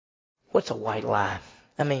What's a white lie?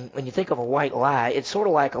 I mean, when you think of a white lie, it's sort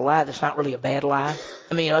of like a lie that's not really a bad lie.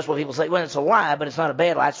 I mean, that's what people say. Well, it's a lie, but it's not a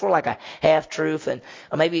bad lie. It's sort of like a half-truth. And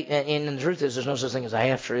maybe, and the truth is there's no such thing as a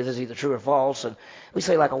half-truth. It's either true or false. And we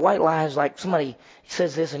say like a white lie is like somebody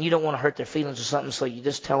says this and you don't want to hurt their feelings or something, so you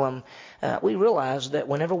just tell them. We realize that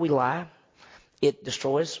whenever we lie, it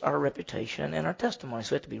destroys our reputation and our testimony.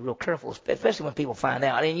 So we have to be real careful, especially when people find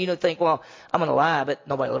out. And you think, well, I'm going to lie, but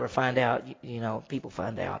nobody will ever find out. People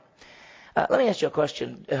find out. Let me ask you a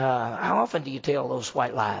question. How often do you tell those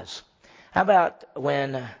white lies? How about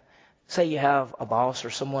when, say you have a boss or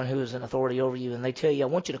someone who is in authority over you and they tell you, I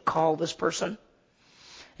want you to call this person.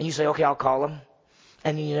 And you say, okay, I'll call them.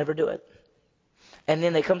 And then you never do it. And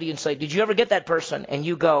then they come to you and say, did you ever get that person? And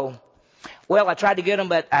you go, well, I tried to get them,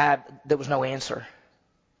 but there was no answer.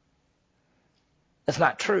 That's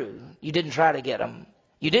not true. You didn't try to get them.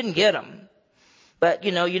 You didn't get them. But,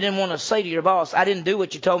 you didn't want to say to your boss, I didn't do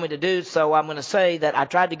what you told me to do, so I'm going to say that I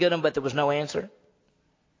tried to get them, but there was no answer.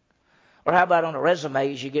 Or how about on a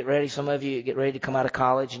resume as you get ready? Some of you get ready to come out of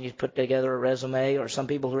college and you put together a resume, or some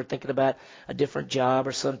people who are thinking about a different job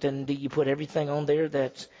or something. Do you put everything on there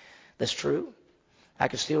that's true? I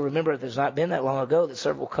can still remember it's not been that long ago that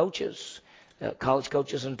several coaches, college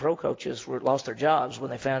coaches and pro coaches, lost their jobs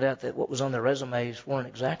when they found out that what was on their resumes weren't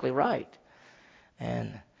exactly right.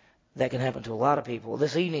 And that can happen to a lot of people.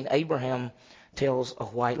 This evening, Abraham tells a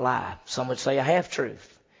white lie. Some would say a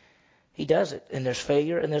half-truth. He does it, and there's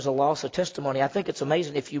failure, and there's a loss of testimony. I think it's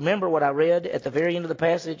amazing. If you remember what I read at the very end of the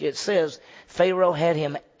passage, it says Pharaoh had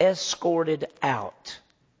him escorted out.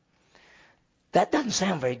 That doesn't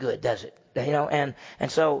sound very good, does it? And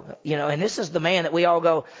so, and this is the man that we all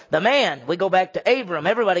go, the man. We go back to Abram.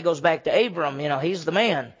 Everybody goes back to Abram. He's the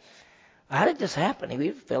man. How did this happen?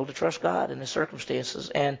 He failed to trust God in the circumstances.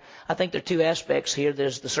 And I think there are two aspects here.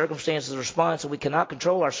 There's the circumstances response, and we cannot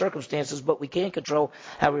control our circumstances, but we can control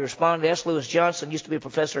how we respond. S. Lewis Johnson, used to be a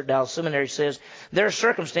professor at Dallas Seminary, says, there are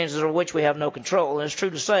circumstances over which we have no control. And it's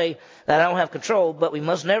true to say that I don't have control, but we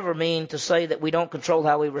must never mean to say that we don't control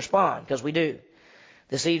how we respond, because we do.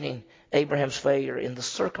 This evening, Abraham's failure in the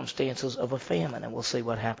circumstances of a famine, and we'll see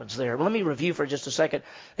what happens there. But let me review for just a second.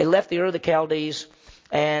 They left the Ur of the Chaldees,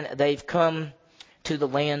 and they've come to the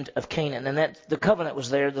land of Canaan. And that the covenant was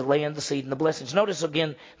there, the land, the seed, and the blessings. Notice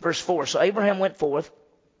again verse 4. So Abraham went forth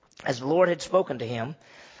as the Lord had spoken to him,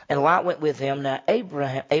 and Lot went with him. Now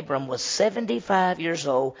Abram was 75 years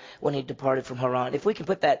old when he departed from Haran. If we can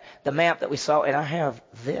put the map that we saw, and I have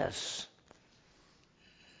this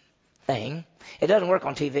thing. It doesn't work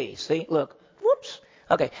on TV. See, look. Whoops.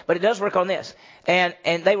 Okay, but it does work on this. And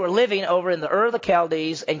they were living over in the Ur of the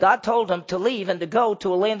Chaldees, and God told them to leave and to go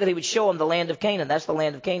to a land that he would show them, the land of Canaan. That's the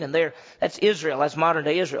land of Canaan there. That's Israel. That's modern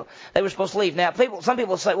day Israel. They were supposed to leave. Now, some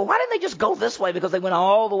people say, well, why didn't they just go this way? Because they went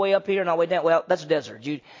all the way up here and all the way down. Well, that's desert.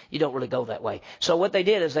 You don't really go that way. So what they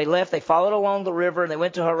did is they left, they followed along the river, and they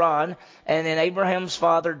went to Haran, and then Abraham's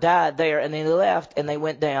father died there, and then they left, and they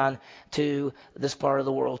went down to this part of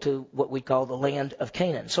the world, to what we call the land of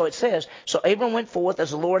Canaan. So it says, so Abram went forth as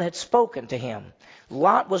the Lord had spoken to him.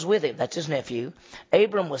 Lot was with him. That's his nephew.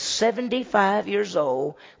 Abram was 75 years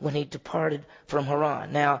old when he departed from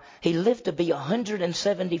Haran. Now, he lived to be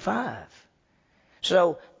 175.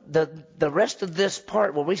 So the rest of this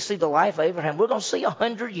part where we see the life of Abraham, we're going to see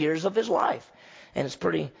 100 years of his life. And it's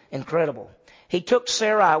pretty incredible. He took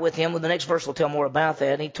Sarai with him. Well, the next verse will tell more about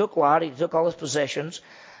that. And he took Lot. He took all his possessions.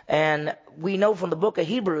 And we know from the book of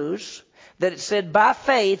Hebrews that it said, by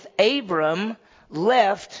faith, Abram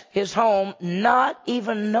left his home not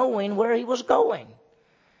even knowing where he was going.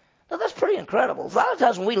 Now, that's pretty incredible. A lot of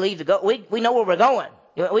times when we leave to go, we know where we're going.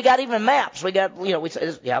 We got even maps. We got, we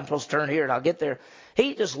say, yeah, I'm supposed to turn here and I'll get there.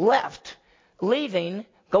 He just left, leaving,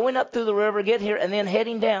 going up through the river, get here, and then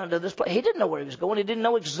heading down to this place. He didn't know where he was going. He didn't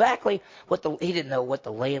know exactly he didn't know what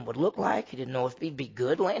the land would look like. He didn't know if it'd be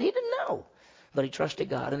good land. He didn't know. But he trusted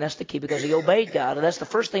God, and that's the key, because he obeyed God. And that's the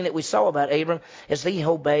first thing that we saw about Abram, is that he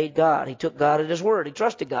obeyed God. He took God at his word. He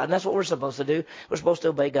trusted God, and that's what we're supposed to do. We're supposed to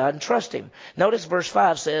obey God and trust him. Notice verse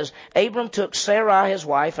 5 says, Abram took Sarai his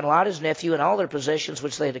wife, and Lot his nephew, and all their possessions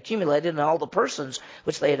which they had accumulated, and all the persons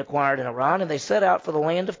which they had acquired in Haran, and they set out for the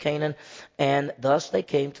land of Canaan, and thus they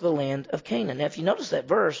came to the land of Canaan. Now, if you notice that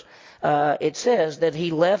verse, it says that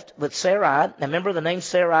he left with Sarai. Now, remember, the name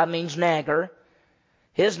Sarai means nagger.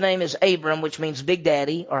 His name is Abram, which means big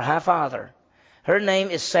daddy or high father. Her name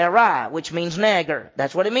is Sarai, which means nagger.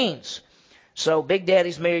 That's what it means. So big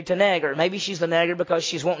daddy's married to nagger. Maybe she's the nagger because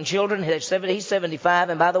she's wanting children. He's 75,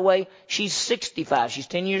 and by the way, she's 65. She's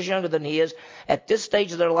 10 years younger than he is. At this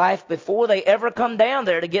stage of their life, before they ever come down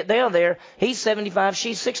there to get down there, he's 75,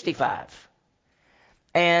 she's 65.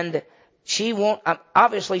 And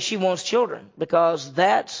obviously she wants children because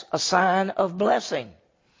that's a sign of blessing.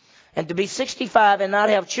 And to be 65 and not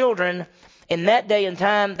have children, in that day and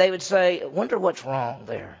time, they would say, wonder what's wrong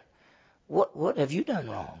there. What have you done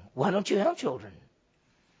wrong? Why don't you have children?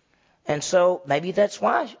 And so maybe that's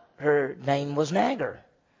why her name was Nagar,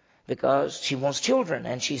 because she wants children.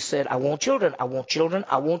 And she said, I want children, I want children,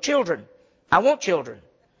 I want children, I want children.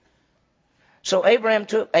 So Abram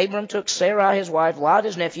took Sarai, his wife, Lot,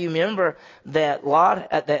 his nephew. Remember that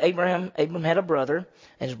Abram had a brother,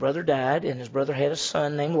 and his brother died, and his brother had a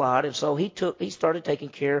son named Lot. And so he started taking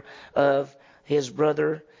care of his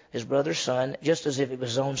brother's son, just as if it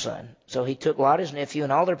was his own son. So he took Lot, his nephew,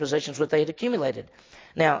 and all their possessions, what they had accumulated.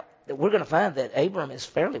 Now, we're going to find that Abram is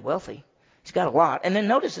fairly wealthy. He's got a lot. And then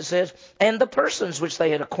notice it says, and the persons which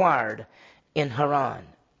they had acquired in Haran.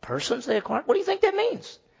 Persons they acquired? What do you think that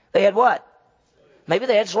means? They had what? Maybe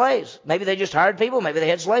they had slaves. Maybe they just hired people. Maybe they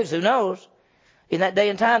had slaves. Who knows? In that day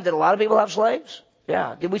and time, did a lot of people have slaves?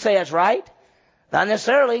 Yeah. Did we say that's right? Not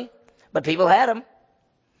necessarily, but people had them.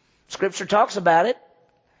 Scripture talks about it.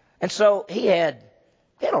 And so he had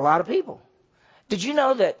a lot of people. Did you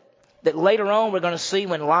know that later on we're going to see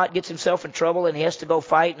when Lot gets himself in trouble and he has to go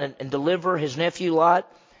fight and deliver his nephew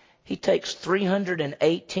Lot, he takes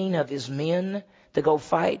 318 of his men to go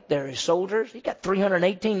fight. They're his soldiers. He's got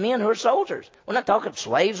 318 men who are soldiers. We're not talking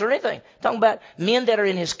slaves or anything. We're talking about men that are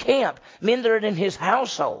in his camp, men that are in his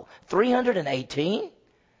household. 318?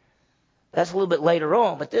 That's a little bit later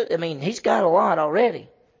on, but he's got a lot already.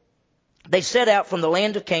 They set out for the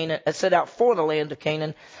land of Canaan,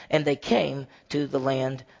 and they came to the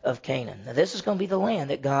land of Canaan. Now, this is going to be the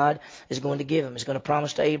land that God is going to give him. He's going to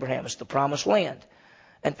promise to Abraham. It's the promised land.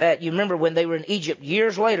 In fact, you remember when they were in Egypt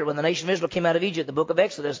years later, when the nation of Israel came out of Egypt, the book of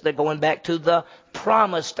Exodus, they're going back to the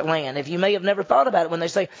promised land. If you may have never thought about it, when they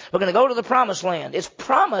say, we're going to go to the promised land, it's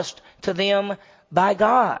promised to them by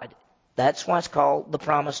God. That's why it's called the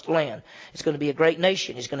promised land. It's going to be a great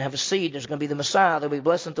nation. He's going to have a seed. There's going to be the Messiah. There'll be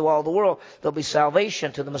blessing to all the world. There'll be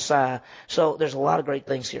salvation to the Messiah. So there's a lot of great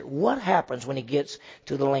things here. What happens when he gets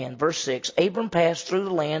to the land? Verse 6, Abram passed through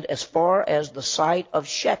the land as far as the site of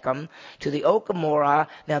Shechem to the oak of Moreh.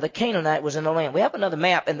 Now the Canaanite was in the land. We have another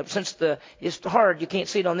map, and since it's hard, you can't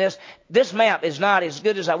see it on this. This map is not as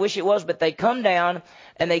good as I wish it was, but they come down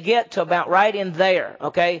and they get to about right in there,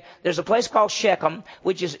 okay? There's a place called Shechem,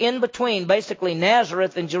 which is in between basically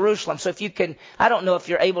Nazareth and Jerusalem. So if you can, I don't know if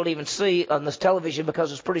you're able to even see on this television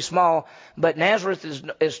because it's pretty small, but Nazareth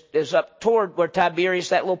is up toward where Tiberias,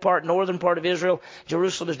 that little part, northern part of Israel.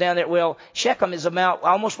 Jerusalem is down there. Well, Shechem is about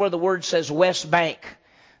almost where the word says West Bank.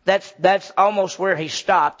 That's almost where he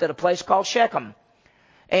stopped, at a place called Shechem.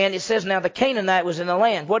 And it says now the Canaanite was in the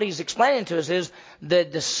land. What he's explaining to us is the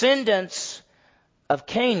descendants of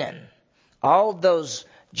Canaan, all those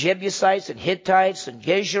Jebusites and Hittites and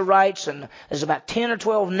Geshurites, and there's about 10 or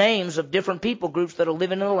 12 names of different people groups that are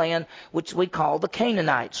living in the land, which we call the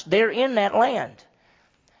Canaanites. They're in that land.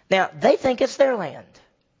 Now, they think it's their land.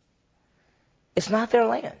 It's not their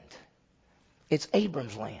land. It's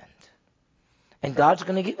Abram's land. And God's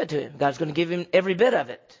going to give it to him. God's going to give him every bit of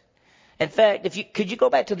it. In fact, could you go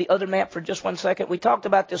back to the other map for just one second? We talked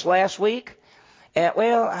about this last week.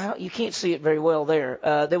 You can't see it very well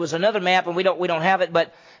there. There was another map, and we don't have it,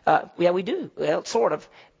 but yeah, we do. Well, sort of.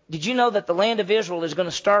 Did you know that the land of Israel is going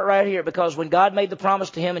to start right here? Because when God made the promise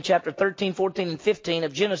to him in chapter 13, 14, and 15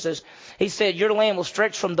 of Genesis, he said, your land will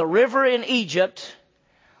stretch from the river in Egypt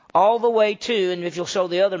all the way to, and if you'll show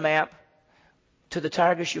the other map, to the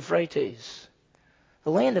Tigris Euphrates.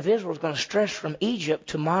 The land of Israel is going to stretch from Egypt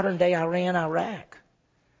to modern-day Iran, Iraq.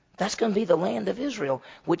 That's going to be the land of Israel,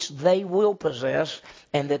 which they will possess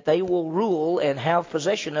and that they will rule and have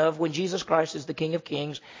possession of when Jesus Christ is the King of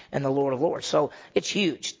Kings and the Lord of Lords. So it's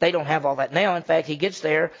huge. They don't have all that now. In fact, he gets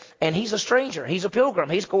there and he's a stranger. He's a pilgrim.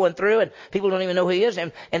 He's going through and people don't even know who he is.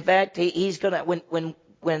 And in fact, he's going to,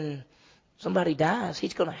 when somebody dies,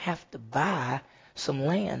 he's going to have to buy some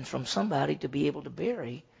land from somebody to be able to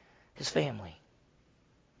bury his family.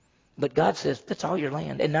 But God says, that's all your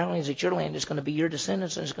land. And not only is it your land, it's going to be your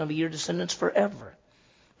descendants, and it's going to be your descendants forever.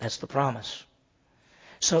 That's the promise.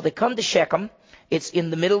 So they come to Shechem. It's in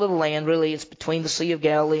the middle of the land, really. It's between the Sea of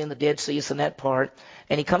Galilee and the Dead Sea. It's in that part.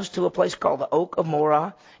 And he comes to a place called the Oak of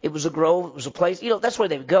Moreh. It was a grove. It was a place. That's where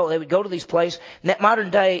they would go. They would go to these places. Modern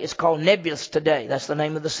day, it's called Nablus today. That's the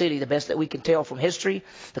name of the city, the best that we can tell from history.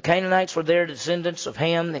 The Canaanites were there, descendants of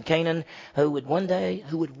Ham and Canaan, who would one day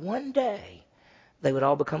they would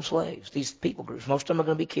all become slaves. These people groups, most of them are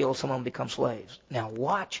going to be killed. Some of them become slaves. Now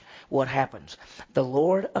watch what happens. The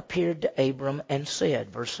Lord appeared to Abram and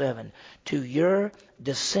said, verse 7, to your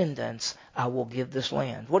descendants I will give this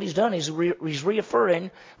land. What he's done is he's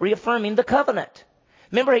reaffirming the covenant.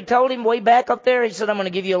 Remember, he told him way back up there, he said, I'm going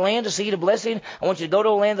to give you a land to seed a blessing. I want you to go to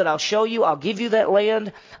a land that I'll show you. I'll give you that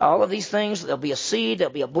land. All of these things. There'll be a seed.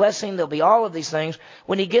 There'll be a blessing. There'll be all of these things.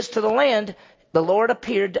 When he gets to the land, the Lord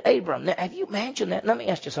appeared to Abram. Now, have you imagined that? Let me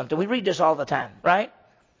ask you something. We read this all the time, right?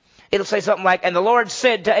 It'll say something like, and the Lord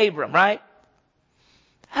said to Abram, right?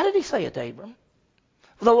 How did he say it to Abram?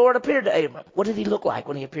 The Lord appeared to Abram. What did he look like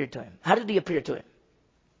when he appeared to him? How did he appear to him?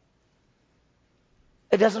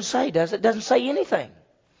 It doesn't say, does it? It doesn't say anything.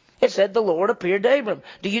 It said the Lord appeared to Abram.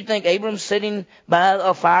 Do you think Abram's sitting by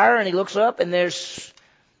a fire and he looks up and there's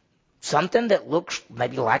something that looks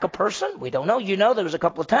maybe like a person? We don't know. You know, there was a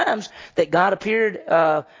couple of times that God appeared,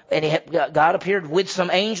 God appeared with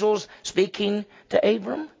some angels speaking to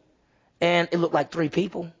Abram, and it looked like three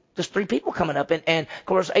people. There's three people coming up, and of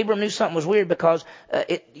course Abram knew something was weird because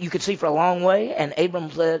you could see for a long way, and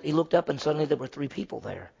Abram he looked up and suddenly there were three people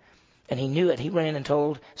there. And he knew it. He ran and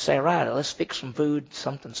told Sarai, let's fix some food.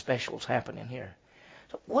 Something special's happening here.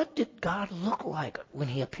 So what did God look like when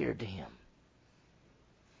he appeared to him?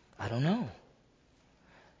 I don't know.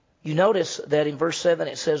 You notice that in verse 7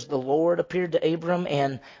 it says the Lord appeared to Abram.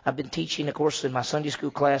 And I've been teaching, of course, in my Sunday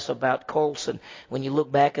school class about cults. And when you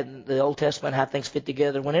look back in the Old Testament, how things fit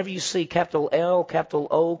together. Whenever you see capital L, capital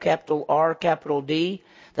O, capital R, capital D,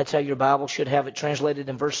 that's how your Bible should have it translated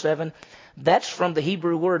in verse 7. That's from the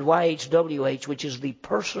Hebrew word YHWH, which is the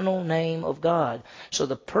personal name of God. So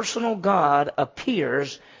the personal God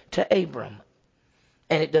appears to Abram.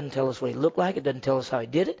 And it doesn't tell us what he looked like. It doesn't tell us how he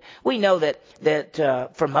did it. We know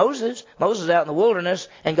that for Moses out in the wilderness,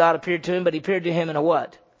 and God appeared to him, but he appeared to him in a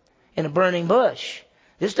what? In a burning bush.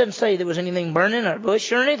 This doesn't say there was anything burning or a bush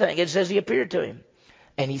or anything. It says he appeared to him.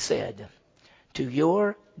 And he said, to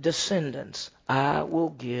your descendants I will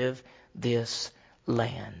give this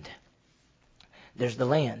land. There's the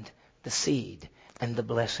land, the seed, and the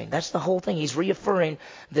blessing. That's the whole thing. He's reaffirming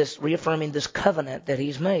this covenant that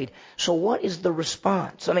he's made. So what is the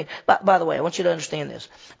response? I mean, by the way, I want you to understand this.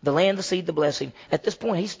 The land, the seed, the blessing. At this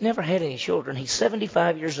point, he's never had any children. He's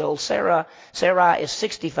 75 years old. Sarai is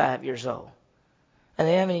 65 years old. And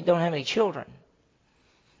they don't have any children.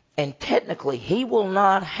 And technically, he will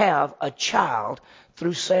not have a child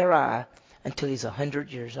through Sarai until he's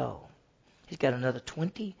 100 years old. He's got another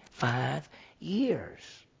 25 years.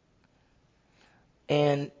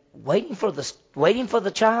 And waiting for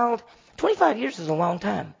the child, 25 years is a long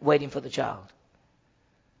time waiting for the child.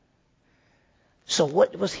 So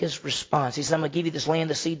what was his response? He said, I'm going to give you this land,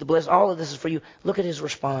 the seed, the blessing. All of this is for you. Look at his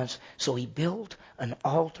response. So he built an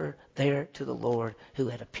altar there to the Lord who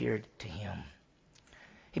had appeared to him.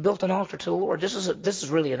 He built an altar to the Lord. This is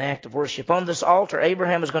really an act of worship. On this altar,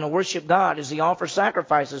 Abraham is going to worship God as he offers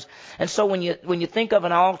sacrifices. And so when you think of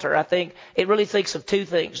an altar, I think it really thinks of two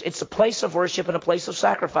things. It's a place of worship and a place of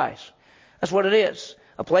sacrifice. That's what it is.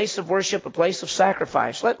 A place of worship, a place of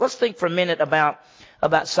sacrifice. Let's think for a minute about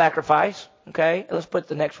sacrifice. Okay? Let's put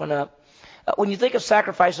the next one up. When you think of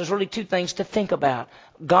sacrifice, there's really two things to think about.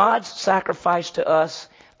 God's sacrifice to us,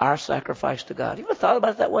 our sacrifice to God. You ever thought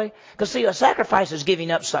about it that way? Because see, a sacrifice is giving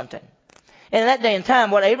up something. And in that day and time,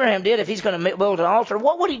 what Abraham did, if he's going to build an altar,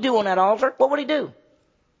 what would he do on that altar? What would he do?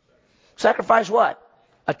 Sacrifice what?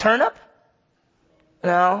 A turnip?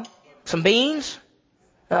 No. Some beans?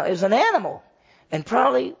 No, it was an animal. And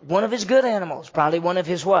probably one of his good animals. Probably one of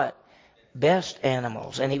his what? Best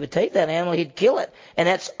animals. And he would take that animal, he'd kill it. And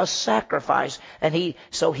that's a sacrifice. And he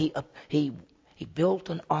built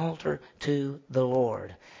an altar to the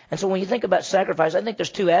Lord. And so when you think about sacrifice, I think there's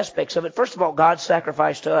two aspects of it. First of all, God's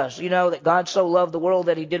sacrifice to us. You know that God so loved the world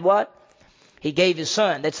that he did what? He gave his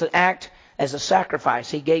son. That's an act as a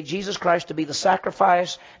sacrifice. He gave Jesus Christ to be the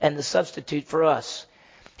sacrifice and the substitute for us.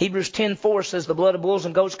 Hebrews 10:4 says the blood of bulls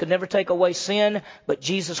and goats could never take away sin, but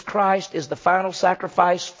Jesus Christ is the final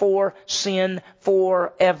sacrifice for sin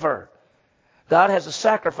forever. God has a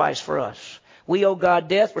sacrifice for us. We owe God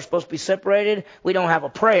death. We're supposed to be separated. We don't have a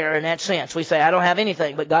prayer in that sense. We say, I don't have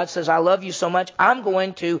anything. But God says, I love you so much, I'm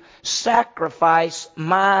going to sacrifice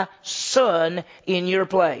my son in your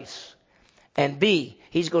place. And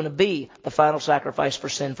he's going to be the final sacrifice for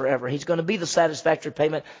sin forever. He's going to be the satisfactory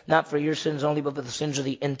payment, not for your sins only, but for the sins of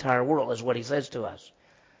the entire world, is what he says to us.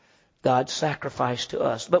 God's sacrifice to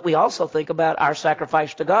us. But we also think about our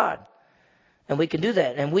sacrifice to God. And we can do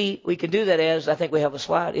that. And we can do that as, I think we have a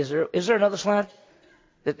slide. Is there another slide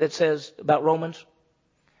that says about Romans?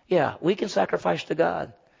 Yeah, we can sacrifice to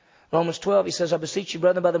God. Romans 12, he says, I beseech you,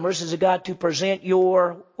 brethren, by the mercies of God, to present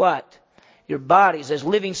your what? Your bodies as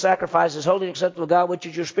living sacrifices, holy and acceptable to God, which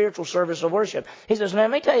is your spiritual service of worship. He says, now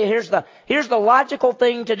let me tell you, here's the logical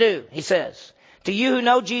thing to do, he says. To you who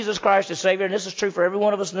know Jesus Christ as Savior, and this is true for every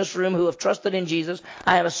one of us in this room who have trusted in Jesus,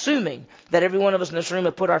 I am assuming that every one of us in this room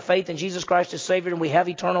have put our faith in Jesus Christ as Savior and we have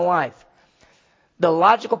eternal life. The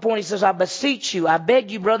logical point, he says, I beseech you, I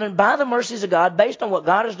beg you, brethren, by the mercies of God, based on what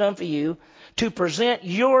God has done for you, to present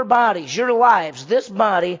your bodies, your lives, this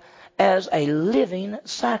body, as a living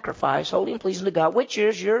sacrifice, holy and pleasing to God, which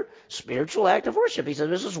is your spiritual act of worship. He says,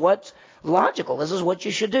 this is what's logical. This is what you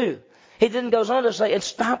should do. He then goes on to say, and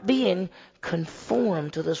stop being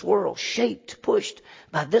conformed to this world, shaped, pushed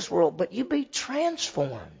by this world, but you be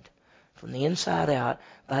transformed from the inside out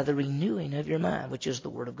by the renewing of your mind, which is the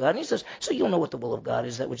Word of God. And he says, so you'll know what the will of God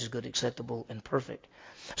is, that which is good, acceptable, and perfect.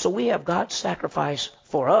 So we have God's sacrifice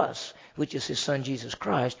for us, which is His Son, Jesus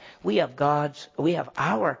Christ. We have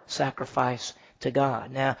our sacrifice to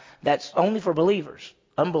God. Now, that's only for believers.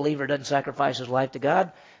 Unbeliever doesn't sacrifice his life to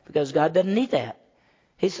God because God doesn't need that.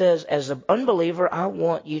 He says, as an unbeliever, I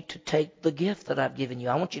want you to take the gift that I've given you.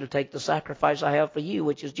 I want you to take the sacrifice I have for you,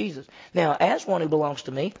 which is Jesus. Now, as one who belongs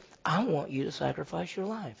to me, I want you to sacrifice your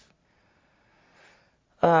life.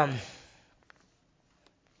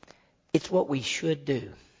 It's what we should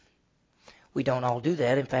do. We don't all do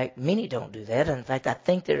that. In fact, many don't do that. In fact, I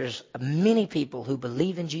think there's many people who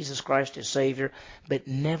believe in Jesus Christ as Savior, but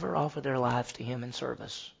never offer their lives to Him in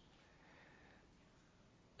service.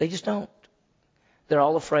 They just don't. They're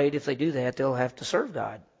all afraid if they do that, they'll have to serve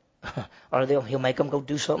God. Or He'll make them go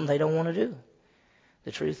do something they don't want to do.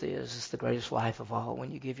 The truth is, it's the greatest life of all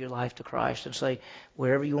when you give your life to Christ and say,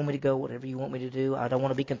 wherever you want me to go, whatever you want me to do, I don't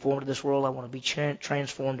want to be conformed to this world. I want to be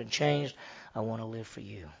transformed and changed. I want to live for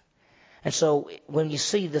you. And so when you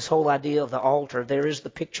see this whole idea of the altar, there is the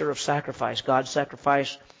picture of sacrifice, God's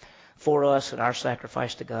sacrifice for us and our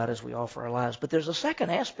sacrifice to God as we offer our lives. But there's a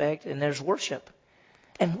second aspect, and there's worship.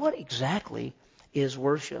 And what exactly is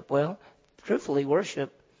worship? Well, truthfully,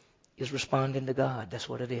 worship is responding to God. That's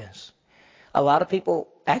what it is. A lot of people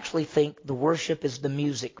actually think the worship is the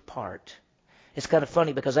music part. It's kind of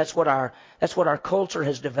funny because that's what our culture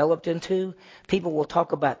has developed into. People will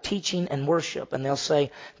talk about teaching and worship, and they'll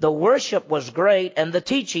say the worship was great and the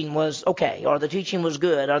teaching was okay, or the teaching was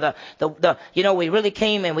good, or we really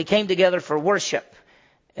came together for worship.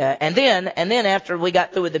 And then after we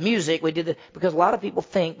got through with the music, we did it because a lot of people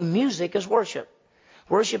think music is worship.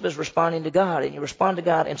 Worship is responding to God, and you respond to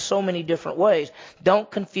God in so many different ways. Don't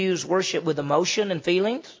confuse worship with emotion and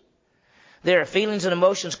feelings. There are feelings and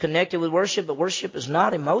emotions connected with worship, but worship is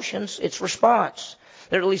not emotions, it's response.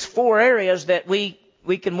 There are at least 4 areas that we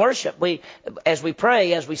can worship. As we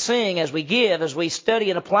pray, as we sing, as we give, as we study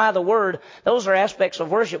and apply the Word, those are aspects of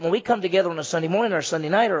worship. When we come together on a Sunday morning or a Sunday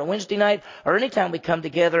night or a Wednesday night or any time we come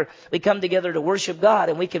together to worship God,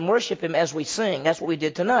 and we can worship Him as we sing. That's what we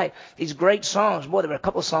did tonight. These great songs. Boy, there were a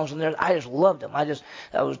couple of songs in there. I just loved them. I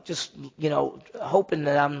was just hoping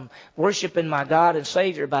that I'm worshiping my God and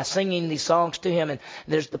Savior by singing these songs to Him. And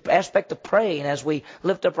there's the aspect of praying as we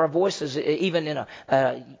lift up our voices, even in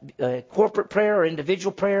a corporate prayer or individual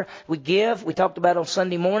prayer. We give. We talked about on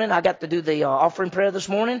Sunday morning. I got to do the offering prayer this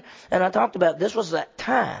morning, and I talked about this was that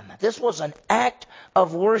time. This was an act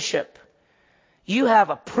of worship. You have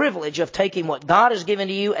a privilege of taking what God has given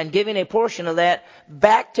to you and giving a portion of that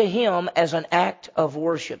back to Him as an act of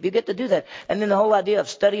worship. You get to do that. And then the whole idea of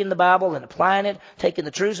studying the Bible and applying it, taking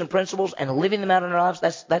the truths and principles and living them out in our lives,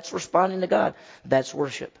 that's responding to God. That's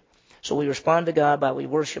worship. So we respond to God by we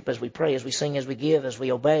worship as we pray, as we sing, as we give, as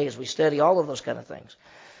we obey, as we study, all of those kind of things.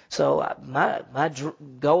 So my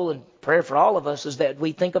goal and prayer for all of us is that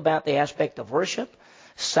we think about the aspect of worship,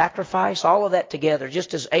 sacrifice, all of that together,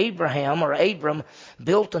 just as Abram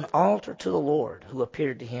built an altar to the Lord who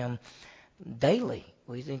appeared to him daily.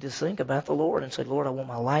 We need to think about the Lord and say, Lord, I want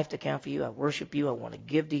my life to count for you. I worship you. I want to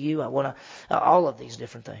give to you. I want to, all of these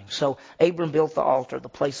different things. So Abram built the altar, the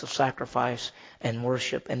place of sacrifice and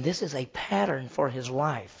worship. And this is a pattern for his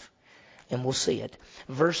life. And we'll see it.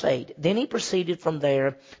 Verse 8, then he proceeded from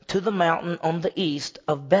there to the mountain on the east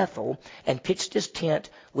of Bethel and pitched his tent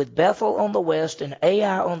with Bethel on the west and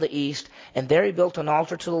Ai on the east. And there he built an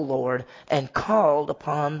altar to the Lord and called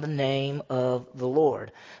upon the name of the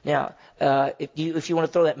Lord. Now, if you want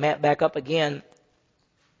to throw that map back up again,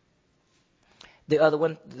 the other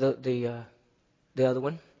one, the other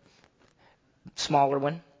one, smaller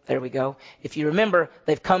one. There we go. If you remember,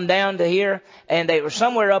 they've come down to here, and they were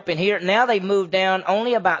somewhere up in here. Now they've moved down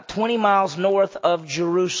only about 20 miles north of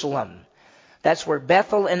Jerusalem. That's where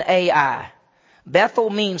Bethel and Ai. Bethel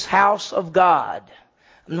means house of God.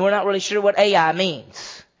 we're not really sure what Ai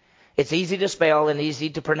means. It's easy to spell and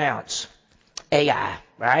easy to pronounce. Ai,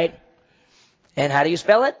 right? And how do you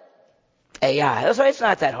spell it? AI. So it's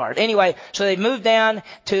not that hard. Anyway, so they moved down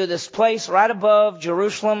to this place right above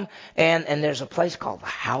Jerusalem, and there's a place called the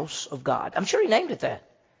House of God. I'm sure he named it that.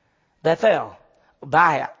 Bethel.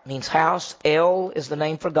 Bayat means house. El is the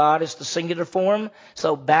name for God. It's the singular form.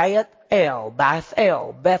 So Bayat El,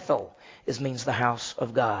 Bethel, Bethel means the house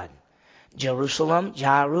of God. Jerusalem,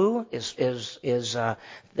 Jaru,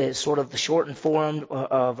 is sort of the shortened form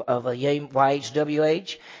of a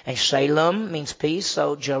YHWH. And Shalom means peace.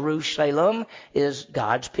 So Jerusalem is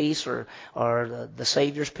God's peace or the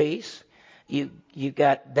Savior's peace. You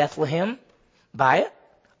got Bethlehem, Bayat.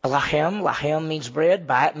 Lahem means bread.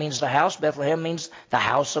 Bayat means the house. Bethlehem means the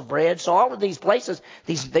house of bread. So all of these places,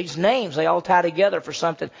 these names, they all tie together for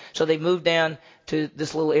something. So they moved down to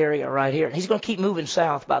this little area right here. And he's going to keep moving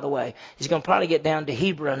south, by the way. He's going to probably get down to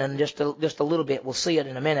Hebron in just a little bit. We'll see it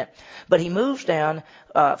in a minute. But he moves down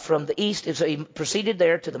from the east. So he proceeded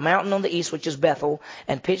there to the mountain on the east, which is Bethel,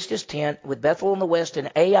 and pitched his tent with Bethel on the west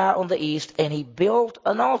and Ai on the east, and he built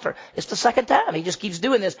an altar. It's the second time. He just keeps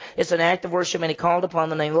doing this. It's an act of worship, and he called upon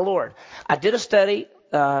the name of the Lord. I did a study.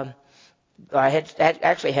 I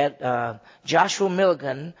had Joshua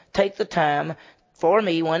Milligan take the time for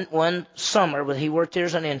me one summer when he worked here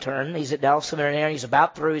as an intern. He's at Dallas Seminary. He's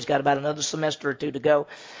about through. He's got about another semester or two to go.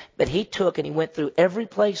 But he took and he went through every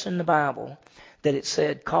place in the Bible that it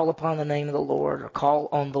said, call upon the name of the Lord or call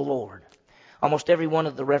on the Lord. Almost every one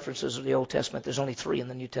of the references of the Old Testament. There's only 3 in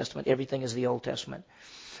the New Testament. Everything is the Old Testament.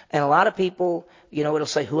 And a lot of people, it'll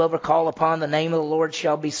say, whoever call upon the name of the Lord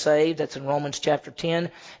shall be saved. That's in Romans chapter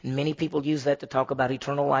 10. And many people use that to talk about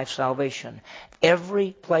eternal life salvation.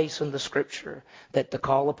 Every place in the Scripture that the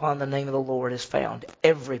call upon the name of the Lord is found,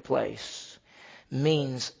 every place,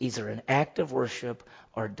 means either an act of worship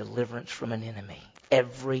or deliverance from an enemy.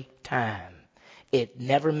 Every time. It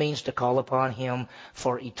never means to call upon him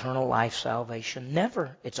for eternal life salvation.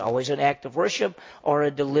 Never. It's always an act of worship or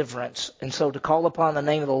a deliverance. And so to call upon the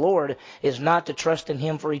name of the Lord is not to trust in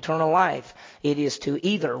him for eternal life. It is to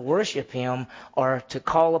either worship him or to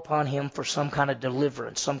call upon him for some kind of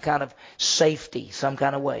deliverance, some kind of safety, some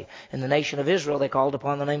kind of way. In the nation of Israel, they called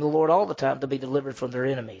upon the name of the Lord all the time to be delivered from their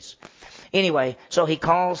enemies. Anyway, so he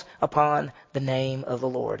calls upon the name of the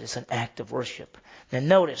Lord. It's an act of worship. Now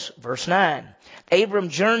notice, verse 9. Abram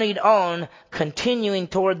journeyed on, continuing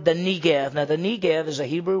toward the Negev. Now the Negev is a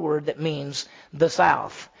Hebrew word that means the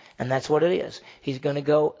south. And that's what it is. He's going to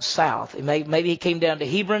go south. Maybe he came down to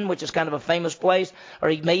Hebron, which is kind of a famous place, or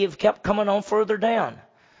he may have kept coming on further down.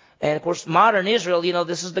 And of course, modern Israel,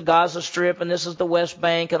 this is the Gaza Strip and this is the West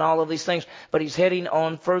Bank and all of these things. But he's heading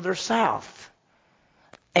on further south.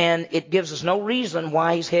 And it gives us no reason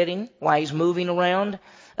why he's moving around.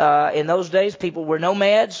 In those days, people were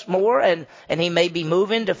nomads more, and he may be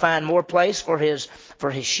moving to find more place for his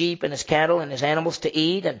sheep and his cattle and his animals to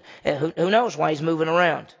eat. And who knows why he's moving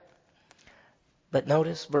around. But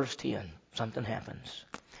notice verse 10, something happens.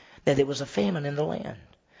 That there was a famine in the land.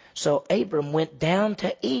 So Abram went down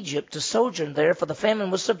to Egypt to sojourn there, for the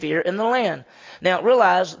famine was severe in the land. Now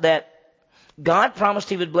realize that God promised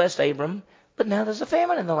he would bless Abram, but now there's a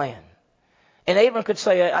famine in the land. And Abram could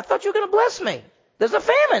say, I thought you were going to bless me. There's a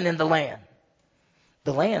famine in the land.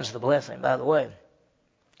 The land's the blessing, by the way.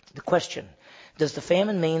 The question, does the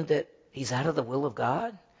famine mean that he's out of the will of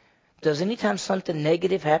God? Does anytime something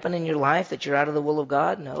negative happen in your life that you're out of the will of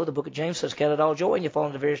God? No, the book of James says, count it all joy when you fall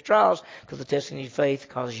into various trials, because the testing of your faith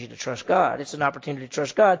causes you to trust God. It's an opportunity to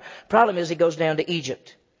trust God. Problem is he goes down to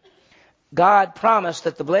Egypt. God promised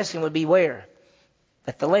that the blessing would be where?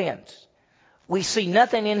 At the land. We see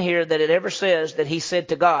nothing in here that it ever says that he said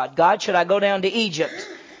to God, God, should I go down to Egypt?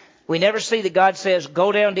 We never see that God says,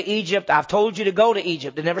 go down to Egypt. I've told you to go to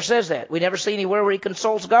Egypt. It never says that. We never see anywhere where he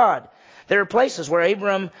consults God. There are places where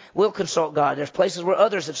Abram will consult God. There's places where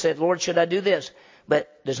others have said, Lord, should I do this? But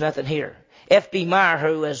there's nothing here. F.B. Meyer,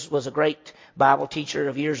 who was a great Bible teacher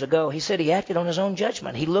of years ago, he said he acted on his own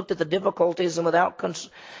judgment. He looked at the difficulties, and without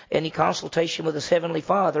any consultation with his heavenly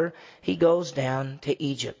Father, he goes down to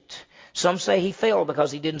Egypt. Some say he failed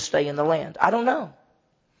because he didn't stay in the land. I don't know.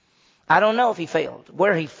 I don't know if he failed.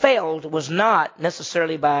 Where he failed was not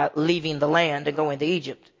necessarily by leaving the land and going to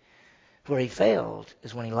Egypt. Where he failed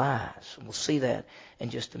is when he lies. We'll see that in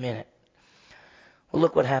just a minute. Well,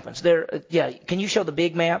 look what happens. Can you show the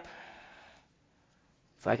big map?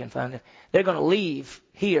 If I can find it. They're going to leave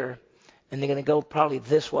here And they're going to go probably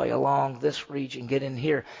this way along this region, get in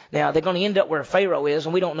here. Now, they're going to end up where Pharaoh is,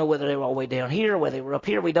 and we don't know whether they were all the way down here, whether they were up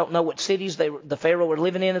here. We don't know what cities the Pharaoh were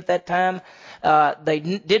living in at that time. They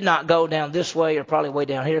did not go down this way or probably way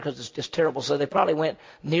down here because it's just terrible. So they probably went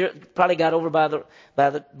probably got over by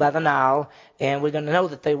the Nile, and we're going to know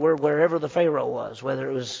that they were wherever the Pharaoh was, whether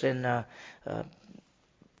it was in one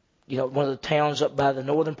of the towns up by the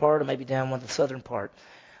northern part or maybe down one of the southern part.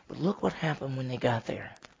 But look what happened when they got there.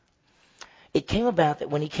 It came about that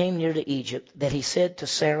when he came near to Egypt, that he said to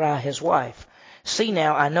Sarai, his wife, "See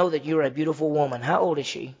now, I know that you're a beautiful woman." How old is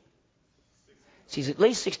she? She's at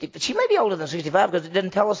least 60. But she may be older than 65 because it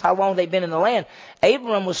doesn't tell us how long they've been in the land.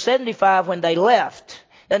 Abram was 75 when they left.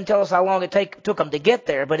 It doesn't tell us how long it took them to get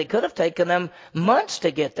there, but it could have taken them months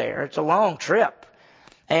to get there. It's a long trip.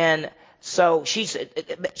 And so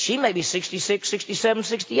she may be 66, 67,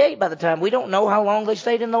 68 by the time. We don't know how long they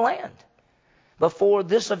stayed in the land before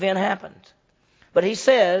this event happened. But he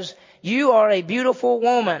says, "You are a beautiful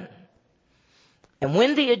woman. And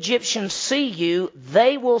when the Egyptians see you,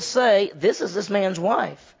 they will say, 'This is this man's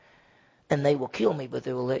wife.' And they will kill me, but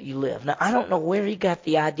they will let you live." Now, I don't know where he got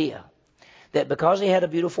the idea that because he had a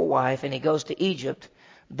beautiful wife and he goes to Egypt,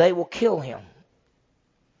 they will kill him.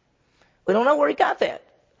 We don't know where he got that.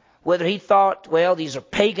 Whether he thought, well, these are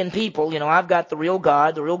pagan people. I've got the real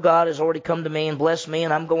God. The real God has already come to me and blessed me,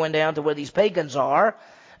 and I'm going down to where these pagans are.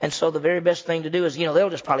 And so the very best thing to do is, they'll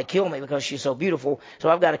just probably kill me because she's so beautiful. So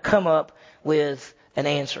I've got to come up with an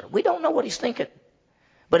answer. We don't know what he's thinking.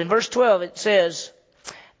 But in verse 12 it says,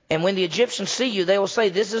 "And when the Egyptians see you, they will say,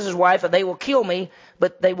 'This is his wife,' and they will kill me,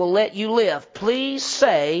 but they will let you live. Please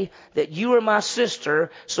say that you are my sister,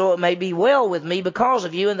 so it may be well with me because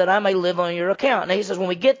of you, and that I may live on your account." Now he says, when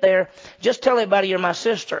we get there, just tell everybody you're my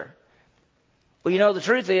sister. Well, the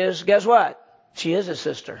truth is, guess what? She is his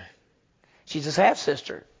sister. She's his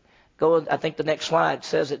half-sister. I think the next slide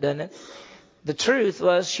says it, doesn't it? The truth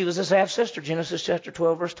was she was his half-sister, Genesis chapter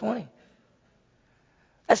 12, verse 20.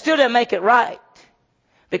 That still doesn't make it right.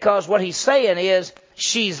 Because what he's saying is,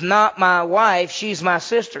 she's not my wife, she's my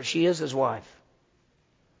sister. She is his wife.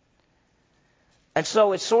 And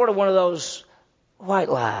so it's sort of one of those white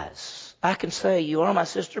lies. I can say you are my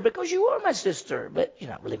sister because you are my sister, but you're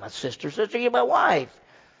not really my sister, you're my wife.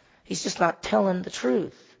 He's just not telling the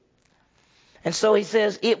truth. And so he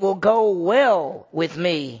says, "It will go well with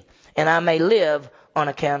me, and I may live on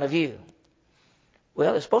account of you."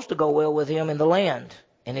 Well, it's supposed to go well with him in the land,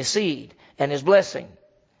 and his seed, and his blessing.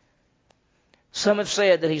 Some have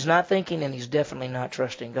said that he's not thinking, and he's definitely not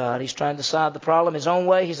trusting God. He's trying to solve the problem his own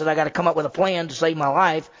way. He said, "I got to come up with a plan to save my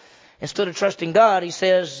life." Instead of trusting God, he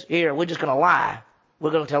says, "Here, we're just going to lie.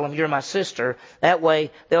 We're going to tell him you're my sister." That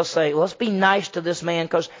way, they'll say, "Well, let's be nice to this man."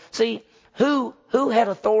 Because, see, who had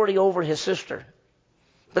authority over his sister?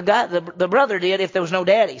 The brother did if there was no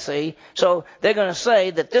daddy, see? So they're going to say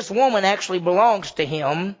that this woman actually belongs to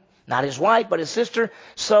him, not his wife, but his sister.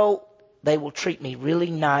 So they will treat me really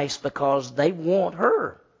nice because they want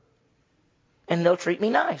her. And they'll treat me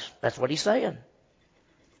nice. That's what he's saying.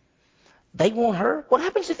 They want her. What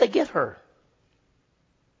happens if they get her?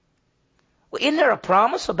 Well, isn't there a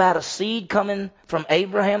promise about a seed coming from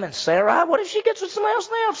Abraham and Sarai? What if she gets with somebody else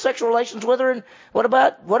and they have sexual relations with her? And what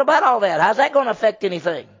about all that? How's that going to affect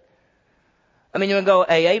anything? I mean, you can go,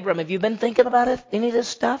 "Hey, Abram, have you been thinking about it? Any of this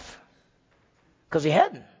stuff?" Because he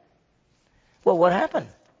hadn't. Well, what happened?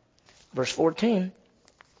 Verse 14.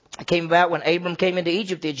 "It came about when Abram came into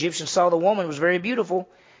Egypt, the Egyptians saw the woman was very beautiful."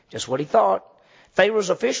 Just what he thought. "Pharaoh's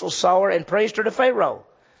officials saw her and praised her to Pharaoh.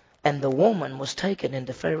 And the woman was taken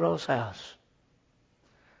into Pharaoh's house."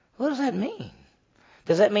 What does that mean?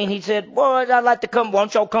 Does that mean he said, "Boys, I'd like to come. Why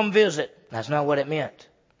don't y'all come visit?" That's not what it meant.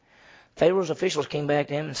 Pharaoh's officials came back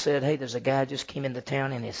to him and said, "Hey, there's a guy just came into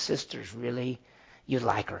town and his sister's you'd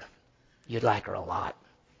like her. You'd like her a lot."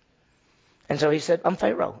 And so he said, "I'm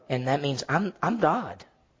Pharaoh." And that means I'm God.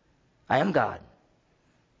 I am God.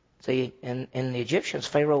 See, in the Egyptians,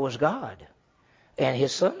 Pharaoh was God. And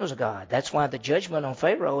his son was God. That's why the judgment on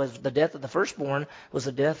Pharaoh, as the death of the firstborn, was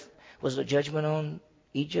the judgment on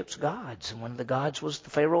Egypt's gods. And one of the gods was the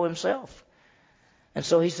Pharaoh himself. And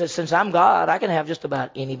so he says, "Since I'm God, I can have just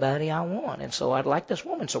about anybody I want. And so I'd like this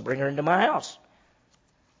woman, so bring her into my house."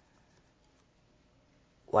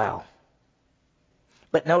 Wow.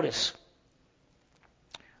 But notice,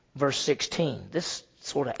 verse 16. This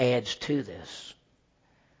sort of adds to this.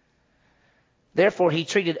 "Therefore he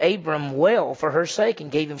treated Abram well for her sake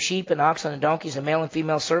and gave him sheep and oxen and donkeys and male and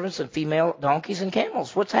female servants and female donkeys and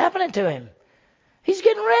camels." What's happening to him? He's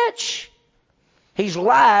getting rich. He's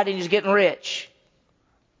lied and he's getting rich.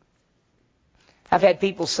 I've had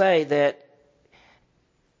people say that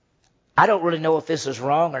I don't really know if this is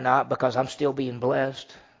wrong or not because I'm still being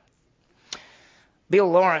blessed. Bill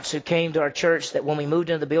Lawrence, who came to our church that when we moved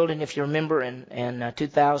into the building, if you remember, in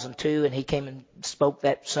 2002, and he came and spoke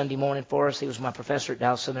that Sunday morning for us. He was my professor at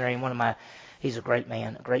Dallas Seminary, and he's a great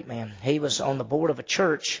man, a great man. He was on the board of a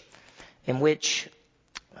church in which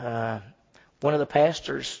one of the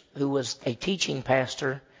pastors, who was a teaching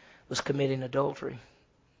pastor, was committing adultery.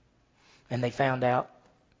 And they found out.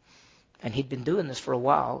 And he'd been doing this for a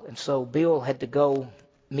while. And so Bill had to go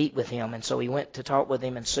meet with him. And so he went to talk with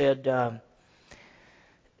him and said,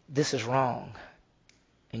 this is wrong.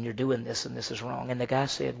 And you're doing this and this is wrong. And the guy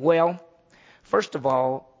said, well, first of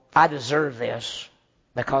all, I deserve this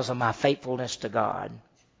because of my faithfulness to God.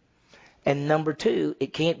 And number two,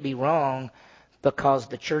 it can't be wrong because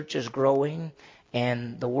the church is growing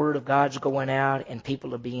and the Word of God's going out and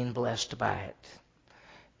people are being blessed by it.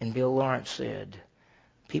 And Bill Lawrence said,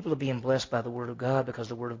 people are being blessed by the Word of God because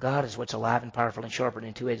the Word of God is what's alive and powerful and sharper than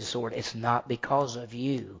a two-edged sword. It's not because of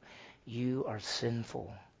you. You are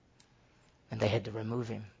sinful. And they had to remove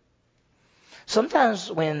him.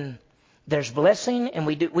 Sometimes when there's blessing and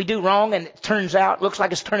we do wrong and it looks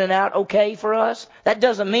like it's turning out okay for us, that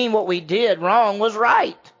doesn't mean what we did wrong was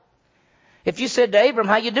right. If you said to Abram,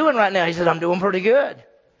 how you doing right now? He said, I'm doing pretty good.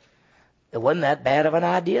 It wasn't that bad of an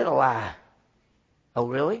idea to lie. Oh,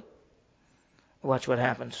 really? Watch what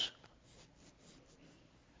happens.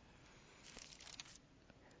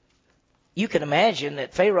 You can imagine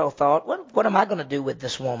that Pharaoh thought, what am I going to do with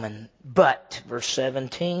this woman? But, verse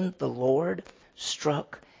 17, the Lord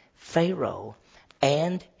struck Pharaoh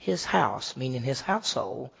and his house, meaning his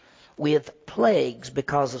household, with plagues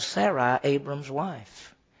because of Sarai, Abram's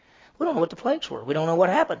wife. We don't know what the plagues were. We don't know what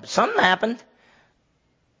happened. But something happened.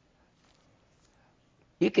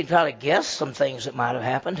 You can try to guess some things that might have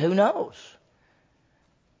happened. Who knows?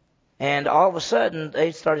 And all of a sudden,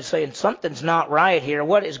 they started saying, something's not right here.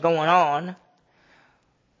 What is going on?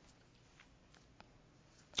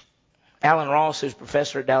 Alan Ross, who's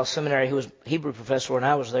professor at Dallas Seminary, who was Hebrew professor when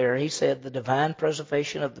I was there, he said the divine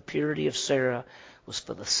preservation of the purity of Sarah was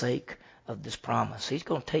for the sake of this promise. He's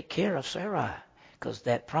going to take care of Sarai because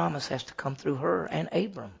that promise has to come through her and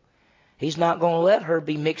Abram. He's not going to let her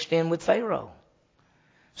be mixed in with Pharaoh.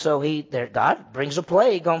 So God brings a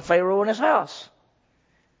plague on Pharaoh and his house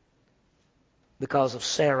because of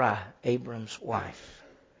Sarai, Abram's wife.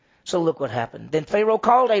 So look what happened. Then Pharaoh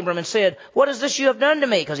called Abram and said, what is this you have done to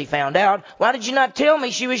me? Because he found out. Why did you not tell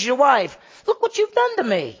me she was your wife? Look what you've done to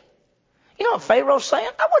me. You know what Pharaoh's saying?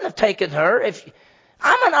 I wouldn't have taken her if...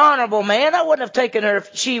 I'm an honorable man. I wouldn't have taken her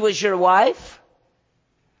if she was your wife.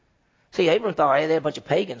 See, Abram thought, hey, there are a bunch of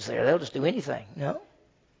pagans there. They'll just do anything. No.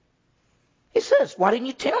 He says, why didn't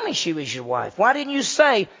you tell me she was your wife? Why did you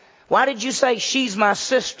say she's my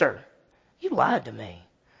sister? You lied to me.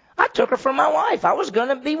 I took her for my wife. I was going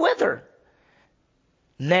to be with her.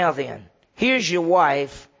 Now then, here's your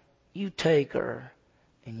wife. You take her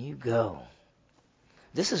and you go.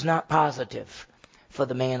 This is not positive for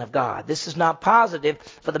the man of God. This is not positive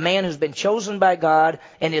for the man who's been chosen by God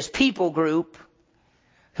and his people group,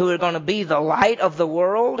 who are going to be the light of the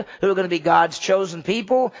world, who are going to be God's chosen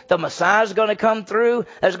people. The Messiah's going to come through.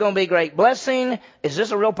 There's going to be great blessing. Is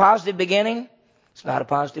this a real positive beginning? It's not a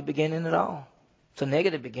positive beginning at all. It's a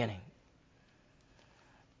negative beginning.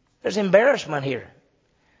 There's embarrassment here.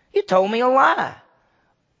 You told me a lie.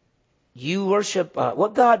 You worship,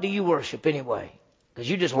 what God do you worship anyway? Because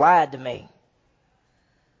you just lied to me.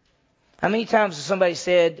 How many times has somebody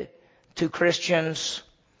said to Christians,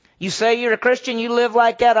 you say you're a Christian, you live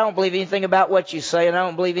like that. I don't believe anything about what you say, and I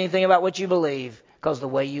don't believe anything about what you believe because of the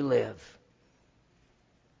way you live.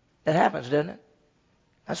 That happens, doesn't it?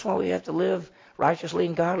 That's why we have to live righteously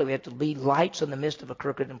and godly. We have to be lights in the midst of a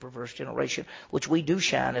crooked and perverse generation, which we do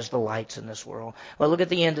shine as the lights in this world. Well, look at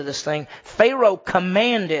the end of this thing. Pharaoh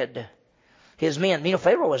commanded his men. You know,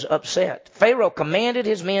 Pharaoh was upset. Pharaoh commanded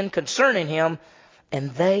his men concerning him,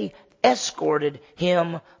 and they escorted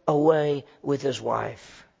him away with his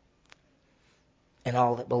wife and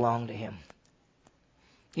all that belonged to him.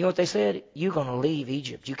 You know what they said? You're going to leave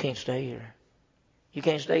Egypt. You can't stay here. You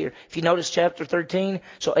can't stay here. If you notice chapter 13,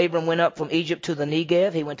 so Abram went up from Egypt to the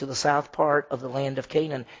Negev. He went to the south part of the land of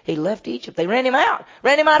Canaan. He left Egypt. They ran him out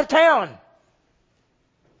of town.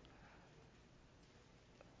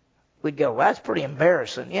 We'd go, well, that's pretty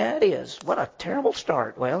embarrassing. Yeah, it is. What a terrible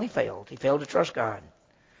start. Well, he failed. He failed to trust God.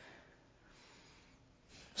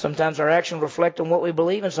 Sometimes our actions reflect on what we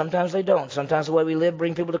believe, and sometimes they don't. Sometimes the way we live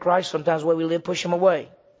bring people to Christ. Sometimes the way we live push them away.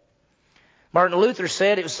 Martin Luther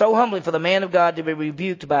said it was so humbling for the man of God to be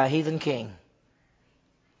rebuked by a heathen king.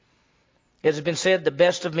 It has been said the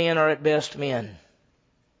best of men are at best men.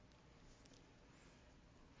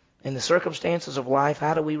 In the circumstances of life,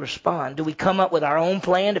 how do we respond? Do we come up with our own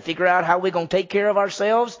plan to figure out how we're going to take care of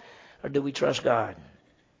ourselves? Or do we trust God?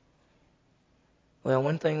 Well,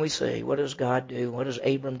 one thing we see, what does God do? What does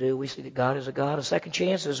Abram do? We see that God is a God of second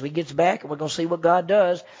chances. We get back and we're going to see what God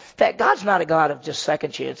does. In fact, God's not a God of just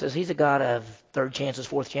second chances. He's a God of third chances,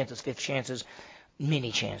 fourth chances, fifth chances,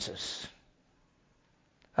 many chances.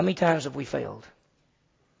 How many times have we failed?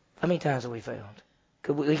 How many times have we failed?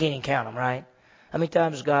 We can't even count them, right? How many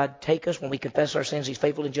times does God take us when we confess our sins? He's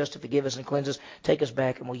faithful and just to forgive us and cleanse us, take us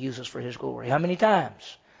back, and will use us for His glory. How many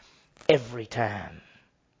times? Every time.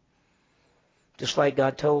 Just like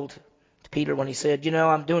God told Peter when He said,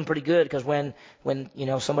 I'm doing pretty good because when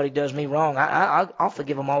somebody does me wrong, I'll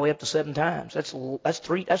forgive them all the way up to 7 times.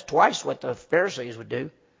 That's twice what the Pharisees would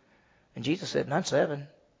do. And Jesus said, not 7,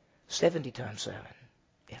 70 times 7,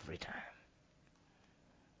 every time.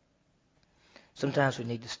 Sometimes we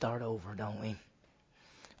need to start over, don't we?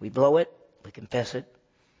 We blow it, we confess it,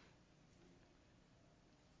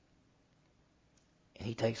 and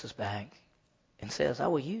He takes us back and says, I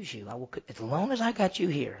will use you. As long as I got you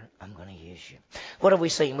here, I'm going to use you. What have we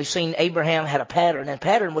seen? We've seen Abraham had a pattern, and the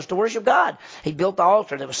pattern was to worship God. He built the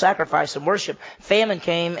altar. There was sacrifice and worship. Famine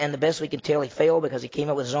came, and the best we can tell, he failed because he came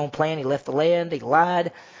up with his own plan. He left the land, he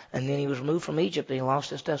lied, and then he was removed from Egypt, and he lost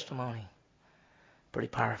his testimony. Pretty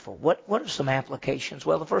powerful. What are some applications?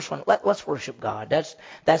 Well, the first one, let's worship God.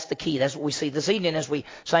 That's the key. That's what we see this evening as we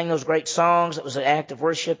sang those great songs. It was an act of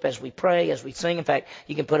worship as we pray, as we sing. In fact,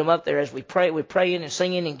 you can put them up there as we pray. We're praying and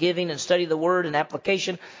singing and giving and study the Word and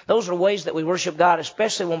application. Those are ways that we worship God,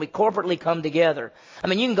 especially when we corporately come together. I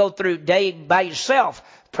mean, you can go through day by yourself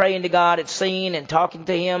praying to God and singing and talking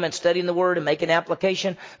to Him and studying the Word and making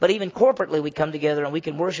application. But even corporately we come together and we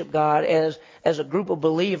can worship God as a group of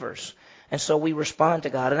believers. And so we respond to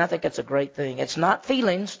God. And I think that's a great thing. It's not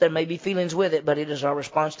feelings. There may be feelings with it, but it is our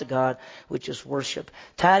response to God, which is worship.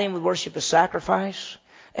 Tied in with worship is sacrifice.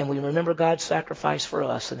 And we remember God's sacrifice for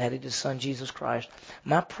us, and that is His Son, Jesus Christ.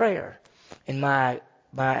 My prayer and my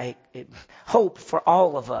hope for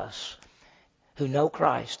all of us who know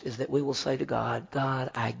Christ is that we will say to God,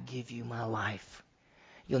 God, I give you my life.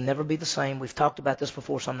 You'll never be the same. We've talked about this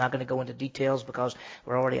before, so I'm not going to go into details because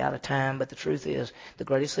we're already out of time. But the truth is, the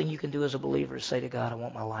greatest thing you can do as a believer is say to God, I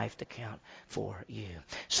want my life to count for you.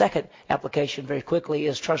 Second application, very quickly,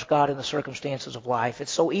 is trust God in the circumstances of life. It's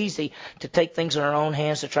so easy to take things in our own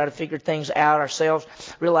hands, to try to figure things out ourselves,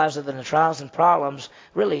 realize that in the trials and problems,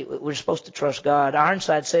 really, we're supposed to trust God.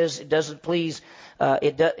 Ironside says it doesn't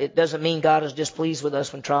mean God is displeased with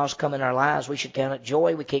us when trials come in our lives. We should count it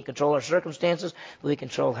joy. We can't control our circumstances, but we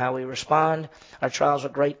control how we respond. Our trials are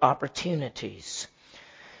great opportunities.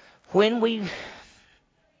 When we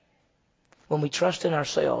trust in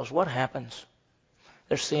ourselves, what happens?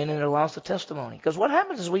 There's sin and there's loss of testimony. Because what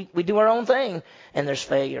happens is we do our own thing and there's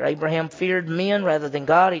failure. Abraham feared men rather than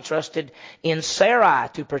God. He trusted in Sarai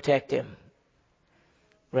to protect him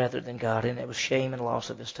rather than God, and it was shame and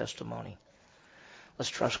loss of his testimony. Let's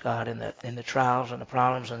trust God in the trials and the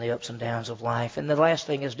problems and the ups and downs of life. And the last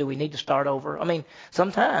thing is, do we need to start over? I mean,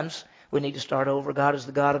 sometimes we need to start over. God is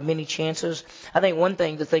the God of many chances. I think one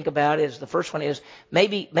thing to think about is, the first one is,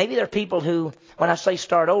 maybe there are people who, when I say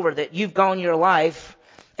start over, that you've gone your life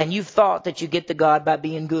and you've thought that you get to God by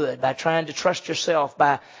being good, by trying to trust yourself,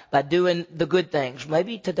 by doing the good things.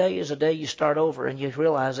 Maybe today is a day you start over and you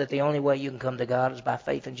realize that the only way you can come to God is by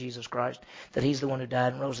faith in Jesus Christ, that He's the one who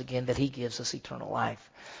died and rose again, that He gives us eternal life.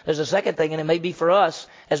 There's a second thing, and it may be for us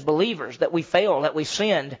as believers that we fail, that we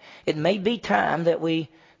sinned. It may be time that we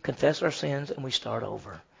confess our sins and we start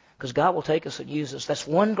over, because God will take us and use us. That's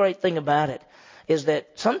one great thing about it, is that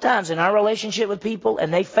sometimes in our relationship with people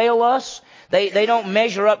and they fail us, they don't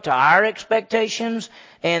measure up to our expectations,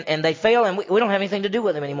 and they fail, and we don't have anything to do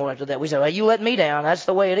with them anymore after that. We say, well, you let me down. That's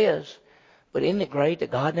the way it is. But isn't it great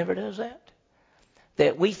that God never does that?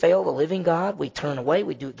 That we fail the living God, we turn away,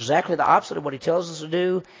 we do exactly the opposite of what He tells us to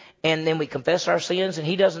do, and then we confess our sins, and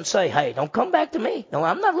He doesn't say, hey, don't come back to me. No,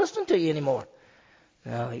 I'm not listening to you anymore.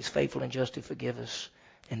 No, He's faithful and just to forgive us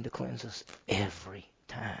and to cleanse us every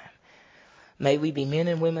time. May we be men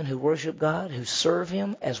and women who worship God, who serve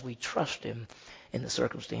Him as we trust Him in the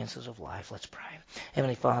circumstances of life. Let's pray.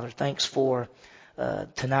 Heavenly Father, thanks for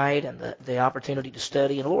tonight and the opportunity to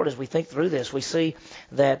study. And Lord, as we think through this, we see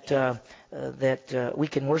that we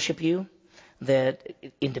can worship You. that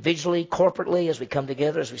individually, corporately, as we come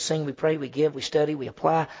together, as we sing, we pray, we give, we study, we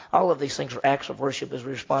apply, all of these things are acts of worship as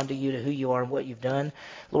we respond to you, to who you are and what you've done.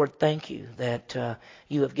 Lord, thank you that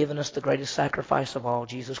you have given us the greatest sacrifice of all,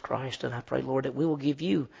 Jesus Christ. And I pray, Lord, that we will give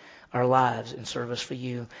you our lives in service for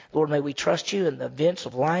you. Lord, may we trust you in the events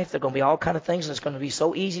of life. There are going to be all kind of things, and it's going to be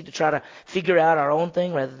so easy to try to figure out our own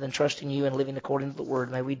thing rather than trusting you and living according to the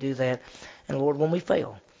Word. May we do that. And Lord, when we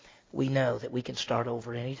fail, we know that we can start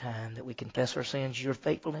over any time, that we confess our sins. You're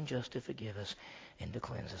faithful and just to forgive us and to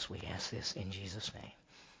cleanse us. We ask this in Jesus' name.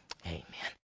 Amen.